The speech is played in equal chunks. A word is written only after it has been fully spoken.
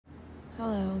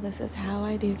Hello, this is how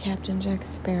I do Captain Jack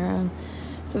Sparrow.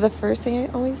 So the first thing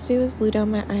I always do is glue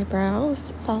down my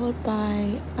eyebrows, followed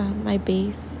by my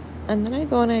base, and then I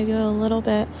go and I do a little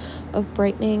bit of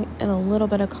brightening and a little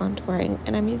bit of contouring,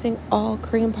 and I'm using all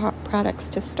cream products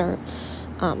to start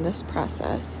this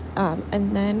process.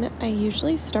 And then I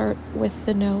usually start with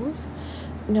the nose.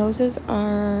 Noses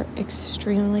are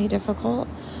extremely difficult.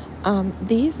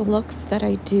 These looks that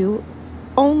I do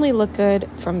only look good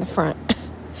from the front.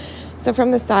 So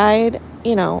from the side,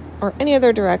 or any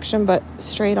other direction, but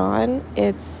straight on,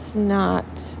 you're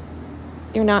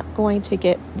not going to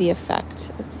get the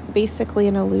effect. It's basically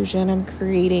an illusion. I'm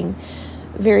creating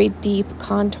very deep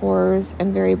contours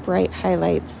and very bright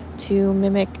highlights to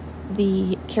mimic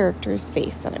the character's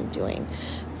face that I'm doing.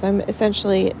 So I'm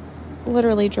essentially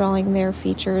literally drawing their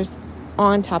features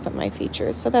on top of my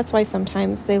features. So that's why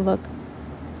sometimes they look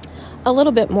a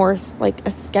little bit more like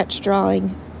a sketch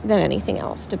drawing than anything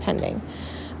else, depending.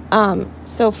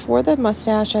 So for the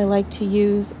mustache, I like to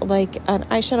use like an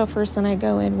eyeshadow first, then I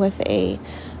go in with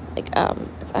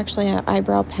it's actually an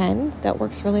eyebrow pen that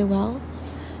works really well.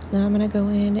 Now I'm going to go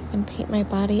in and paint my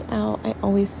body out. I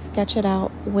always sketch it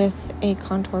out with a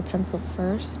contour pencil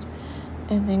first,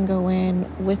 and then go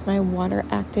in with my water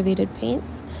activated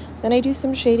paints. Then I do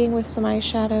some shading with some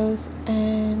eyeshadows,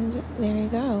 and there you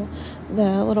go.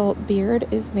 The little beard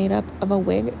is made up of a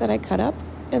wig that I cut up,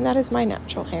 and that is my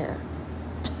natural hair.